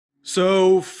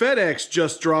So FedEx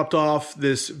just dropped off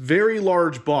this very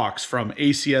large box from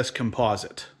ACS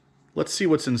Composite. Let's see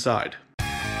what's inside.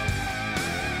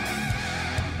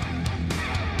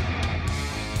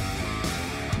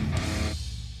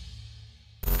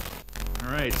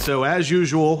 All right, so as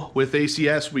usual with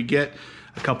ACS, we get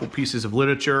a couple pieces of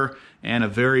literature and a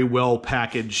very well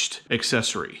packaged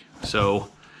accessory.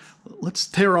 So let's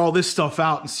tear all this stuff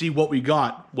out and see what we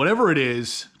got. Whatever it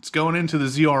is, it's going into the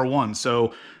ZR1,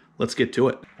 so let's get to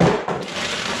it.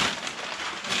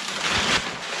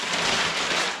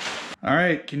 All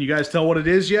right, can you guys tell what it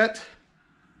is yet?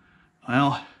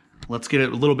 Well, let's get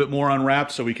it a little bit more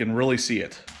unwrapped so we can really see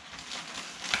it.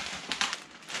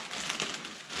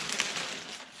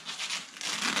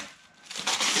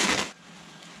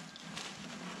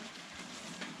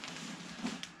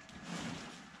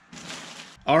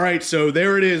 All right, so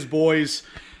there it is, boys.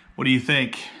 What do you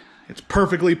think? It's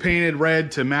perfectly painted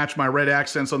red to match my red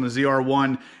accents on the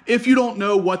ZR1. If you don't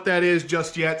know what that is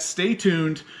just yet, stay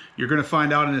tuned. You're gonna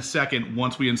find out in a second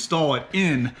once we install it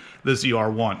in the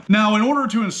ZR1. Now, in order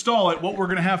to install it, what we're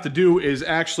gonna have to do is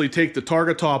actually take the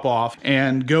targa top off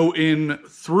and go in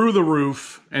through the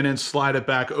roof and then slide it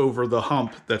back over the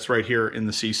hump that's right here in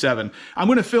the C7. I'm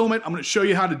gonna film it, I'm gonna show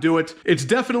you how to do it. It's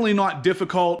definitely not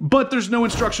difficult, but there's no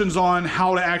instructions on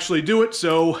how to actually do it,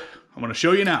 so I'm gonna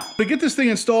show you now. To get this thing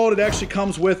installed, it actually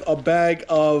comes with a bag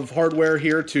of hardware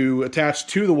here to attach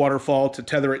to the waterfall to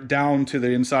tether it down to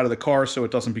the inside of the car so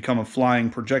it doesn't become a flying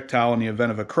projectile in the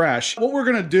event of a crash. What we're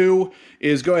gonna do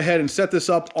is go ahead and set this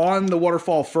up on the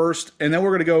waterfall first, and then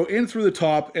we're gonna go in through the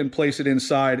top and place it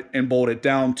inside and bolt it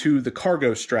down to the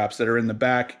cargo straps that are in the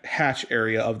back hatch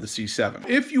area of the C7.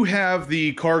 If you have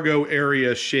the cargo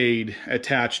area shade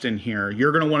attached in here,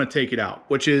 you're gonna wanna take it out,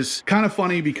 which is kind of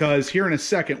funny because here in a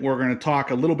second, we're going to talk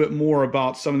a little bit more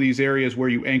about some of these areas where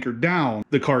you anchor down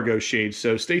the cargo shade,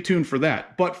 so stay tuned for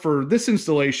that. But for this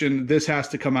installation, this has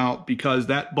to come out because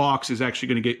that box is actually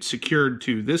going to get secured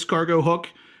to this cargo hook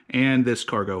and this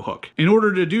cargo hook. In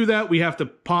order to do that, we have to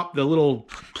pop the little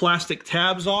plastic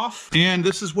tabs off, and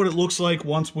this is what it looks like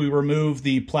once we remove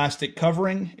the plastic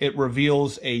covering. It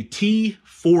reveals a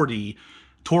T40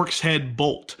 Torx head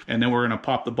bolt, and then we're going to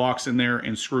pop the box in there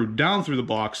and screw down through the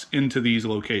box into these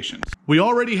locations. We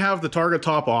already have the targa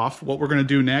top off. What we're going to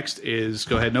do next is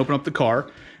go ahead and open up the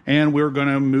car, and we're going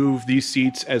to move these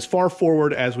seats as far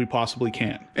forward as we possibly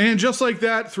can. And just like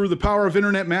that, through the power of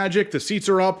internet magic, the seats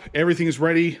are up, everything is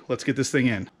ready. Let's get this thing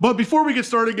in. But before we get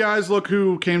started, guys, look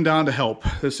who came down to help.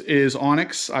 This is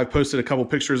Onyx. I've posted a couple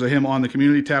pictures of him on the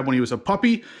community tab when he was a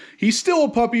puppy. He's still a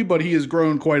puppy, but he has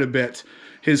grown quite a bit.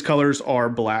 His colors are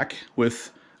black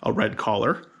with a red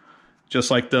collar,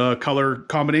 just like the color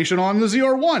combination on the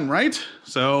ZR1, right?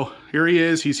 So here he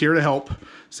is, he's here to help.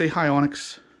 Say hi,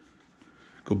 Onyx.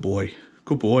 Good boy,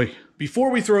 good boy. Before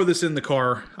we throw this in the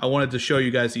car, I wanted to show you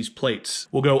guys these plates.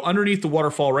 We'll go underneath the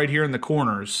waterfall right here in the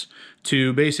corners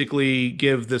to basically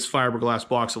give this fiberglass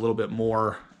box a little bit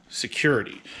more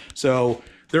security. So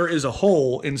there is a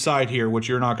hole inside here, which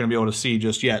you're not gonna be able to see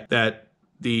just yet, that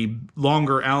the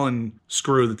longer Allen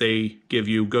screw that they give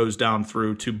you goes down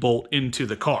through to bolt into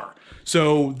the car.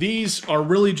 So these are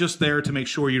really just there to make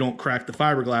sure you don't crack the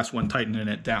fiberglass when tightening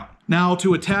it down. Now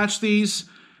to attach these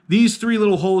three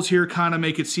little holes here kind of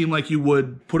make it seem like you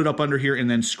would put it up under here and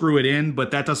then screw it in, but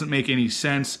that doesn't make any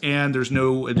sense, and there's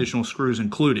no additional screws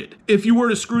included. If you were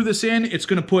to screw this in, it's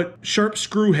gonna put sharp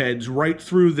screw heads right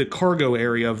through the cargo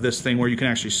area of this thing where you can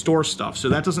actually store stuff, so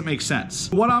that doesn't make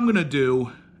sense. What I'm gonna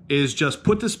do is just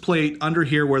put this plate under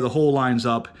here where the hole lines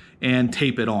up and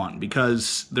tape it on,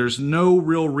 because there's no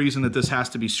real reason that this has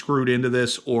to be screwed into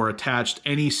this or attached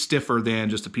any stiffer than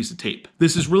just a piece of tape.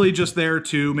 This is really just there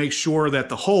to make sure that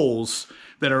the holes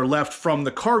that are left from the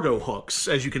cargo hooks,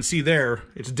 as you can see there,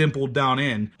 it's dimpled down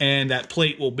in, and that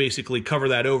plate will basically cover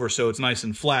that over so it's nice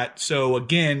and flat. So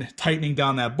again, tightening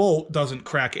down that bolt doesn't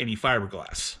crack any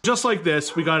fiberglass. Just like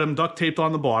this, we got them duct taped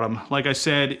on the bottom. Like I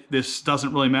said, this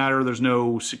doesn't really matter. There's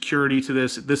no security to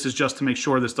this. This is just to make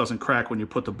sure this doesn't crack when you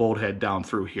put the bolt head down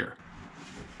through here.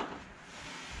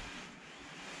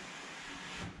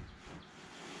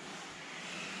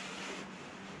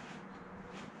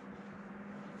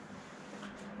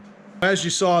 As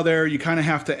you saw there, you kind of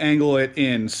have to angle it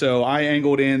in. So I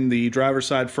angled in the driver's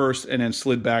side first and then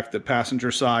slid back the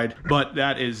passenger side, but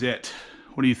that is it.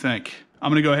 What do you think? I'm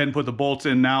gonna go ahead and put the bolts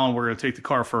in now, and we're gonna take the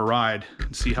car for a ride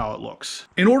and see how it looks.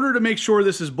 In order to make sure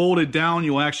this is bolted down,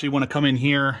 you'll actually wanna come in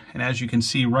here, and as you can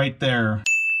see right there,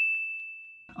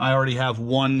 I already have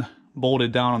one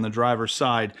bolted down on the driver's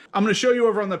side. I'm going to show you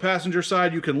over on the passenger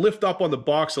side. You can lift up on the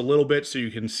box a little bit so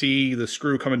you can see the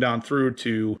screw coming down through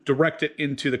to direct it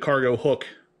into the cargo hook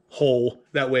hole.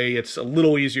 That way it's a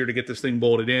little easier to get this thing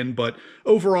bolted in. But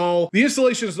overall, the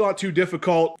installation is not too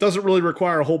difficult. Doesn't really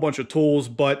require a whole bunch of tools,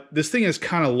 but this thing is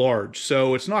kind of large,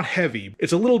 so it's not heavy.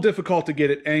 It's a little difficult to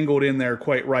get it angled in there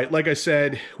quite right. Like I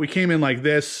said, we came in like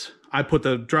this. I put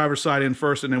the driver's side in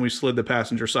first, and then we slid the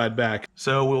passenger side back.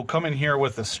 So we'll come in here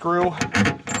with the screw,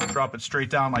 drop it straight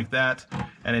down like that,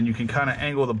 and then you can kind of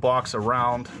angle the box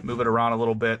around, move it around a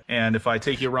little bit. And if I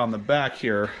take you around the back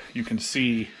here, you can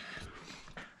see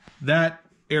that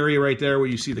area right there where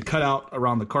you see the cutout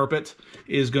around the carpet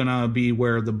is gonna be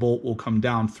where the bolt will come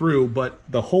down through, but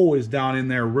the hole is down in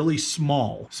there really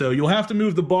small. So you'll have to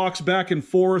move the box back and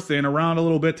forth and around a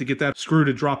little bit to get that screw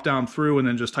to drop down through, and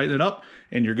then just tighten it up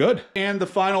and you're good. And the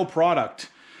final product.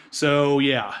 So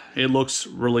yeah, it looks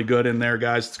really good in there,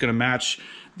 guys. It's gonna match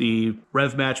the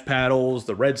rev match paddles,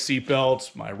 the red seat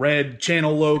belts, my red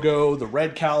channel logo, the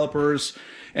red calipers,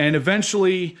 and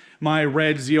eventually my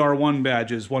red ZR1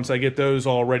 badges once I get those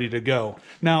all ready to go.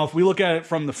 Now, if we look at it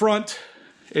from the front,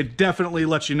 it definitely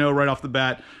lets you know right off the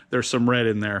bat there's some red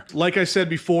in there. Like I said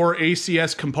before,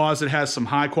 ACS Composite has some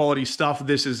high quality stuff.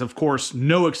 This is, of course,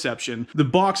 no exception. The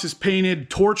box is painted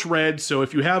torch red, so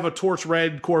if you have a torch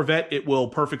red Corvette, it will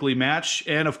perfectly match.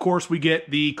 And of course, we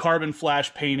get the carbon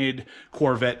flash painted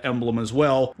Corvette emblem as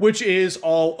well, which is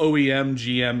all OEM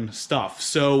GM stuff.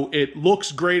 So it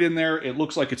looks great in there. It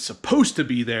looks like it's supposed to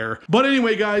be there. But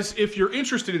anyway, guys, if you're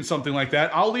interested in something like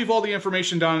that, I'll leave all the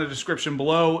information down in the description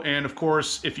below. And of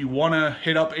course, if you want to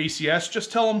hit up ACS,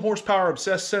 just tell them Horsepower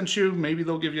Obsessed sent you. Maybe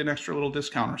they'll give you an extra little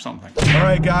discount or something. All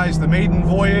right, guys, the maiden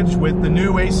voyage with the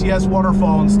new ACS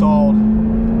Waterfall installed.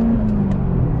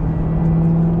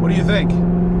 What do you think?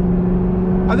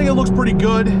 I think it looks pretty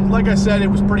good. Like I said, it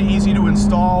was pretty easy to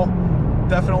install.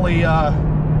 Definitely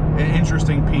an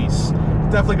interesting piece.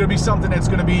 Definitely going to be something that's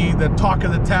going to be the talk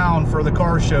of the town for the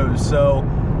car shows. So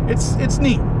it's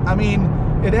neat. I mean,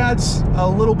 it adds a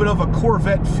little bit of a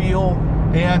Corvette feel,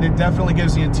 and it definitely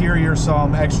gives the interior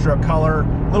some extra color,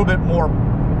 a little bit more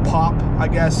pop, I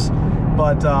guess.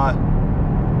 But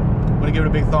I'm gonna give it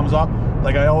a big thumbs up,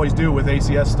 like I always do with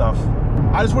ACS stuff.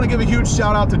 I just want to give a huge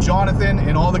shout out to Jonathan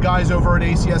and all the guys over at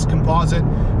ACS Composite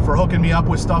for hooking me up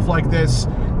with stuff like this.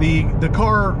 The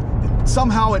car,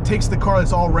 somehow it takes the car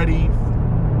that's already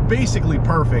basically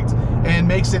perfect and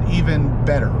makes it even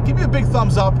better. Give me a big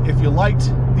thumbs up if you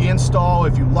liked the install,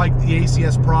 if you liked the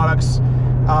ACS products.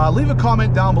 Leave a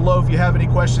comment down below if you have any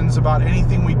questions about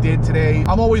anything we did today.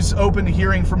 I'm always open to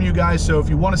hearing from you guys, so if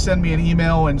you want to send me an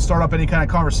email and start up any kind of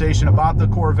conversation about the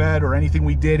Corvette or anything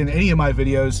we did in any of my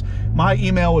videos, my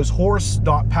email is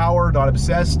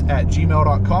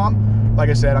horse.power.obsessed@gmail.com. Like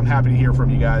I said, I'm happy to hear from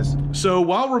you guys. So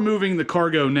while removing the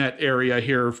cargo net area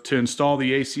here to install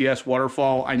the ACS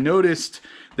Waterfall, I noticed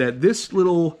that this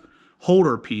little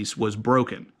holder piece was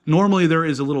broken. Normally there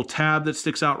is a little tab that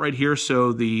sticks out right here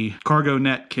so the cargo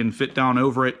net can fit down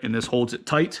over it, and this holds it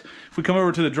tight. If we come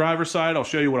over to the driver's side, I'll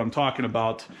show you what I'm talking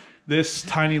about. This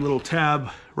tiny little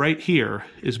tab right here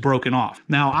is broken off.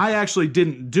 Now, I actually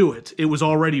didn't do it. It was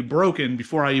already broken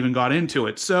before I even got into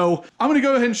it. So I'm gonna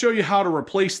go ahead and show you how to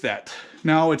replace that.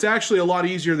 Now, it's actually a lot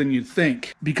easier than you'd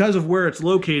think. Because of where it's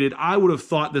located, I would have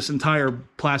thought this entire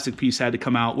plastic piece had to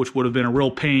come out, which would have been a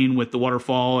real pain with the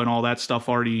waterfall and all that stuff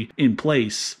already in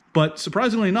place. But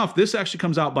surprisingly enough, this actually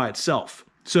comes out by itself.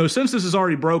 So since this is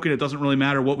already broken, it doesn't really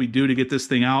matter what we do to get this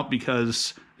thing out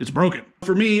because it's broken.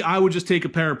 For me, I would just take a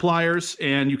pair of pliers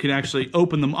and you can actually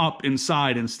open them up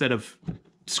inside instead of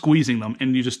squeezing them,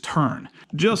 and you just turn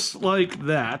just like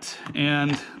that,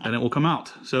 and then it will come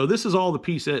out. So this is all the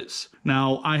piece is.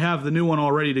 Now, I have the new one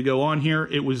all ready to go on here.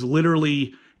 It was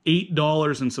literally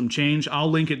 $8 and some change. I'll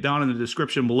link it down in the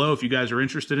description below if you guys are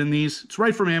interested in these. It's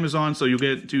right from Amazon, so you'll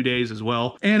get it in 2 days as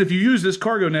well. And if you use this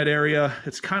cargo net area,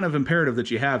 it's kind of imperative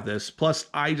that you have this. Plus,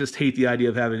 I just hate the idea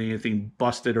of having anything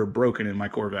busted or broken in my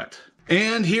Corvette.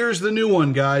 And here's the new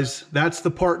one, guys. That's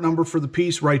the part number for the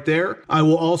piece right there. I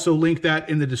will also link that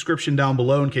in the description down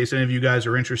below in case any of you guys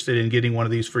are interested in getting one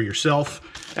of these for yourself.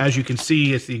 As you can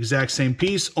see, it's the exact same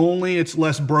piece, only it's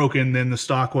less broken than the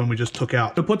stock one we just took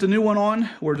out. To put the new one on,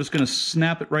 we're just gonna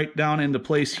snap it right down into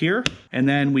place here, and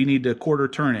then we need to quarter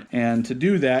turn it. And to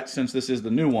do that, since this is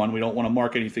the new one, we don't wanna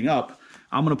mark anything up,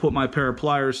 I'm gonna put my pair of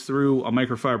pliers through a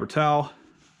microfiber towel,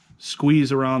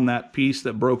 squeeze around that piece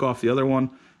that broke off the other one,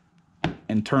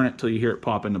 and turn it till you hear it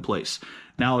pop into place.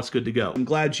 Now it's good to go. I'm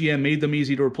glad GM made them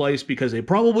easy to replace because they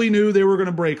probably knew they were going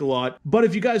to break a lot. But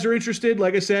if you guys are interested,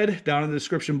 like I said, down in the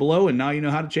description below, and now you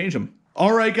know how to change them.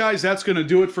 All right, guys, that's going to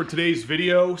do it for today's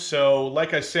video. So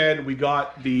like I said, we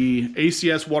got the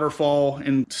ACS Waterfall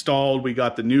installed. We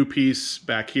got the new piece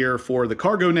back here for the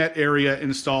cargo net area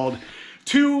installed.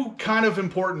 two kind of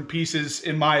important pieces,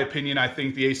 in my opinion. I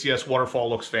think the ACS Waterfall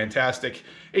looks fantastic.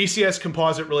 ACS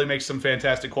Composite really makes some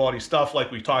fantastic quality stuff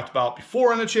like we talked about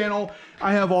before on the channel.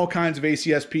 I have all kinds of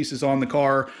ACS pieces on the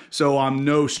car, so I'm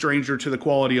no stranger to the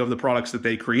quality of the products that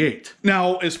they create.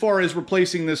 Now, as far as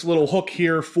replacing this little hook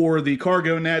here for the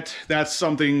cargo net, that's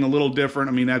something a little different.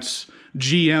 I mean, that's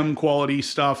GM quality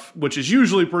stuff, which is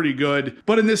usually pretty good.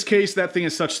 But in this case, that thing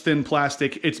is such thin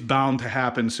plastic, it's bound to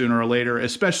happen sooner or later,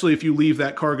 especially if you leave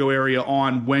that cargo area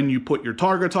on when you put your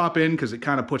Targa top in, because it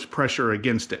kind of puts pressure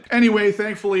against it. Anyway,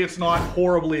 thankfully, it's not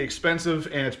horribly expensive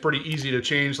and it's pretty easy to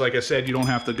change. Like I said, you don't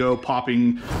have to go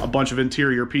popping a bunch of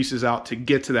interior pieces out to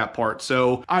get to that part.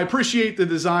 So I appreciate the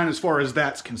design as far as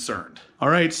that's concerned. All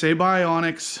right, say bye,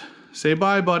 Onyx. Say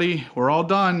bye, buddy. We're all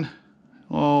done.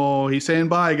 Oh, he's saying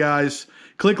bye, guys.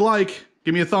 Click like.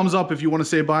 Give me a thumbs up if you want to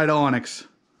say bye to Onyx.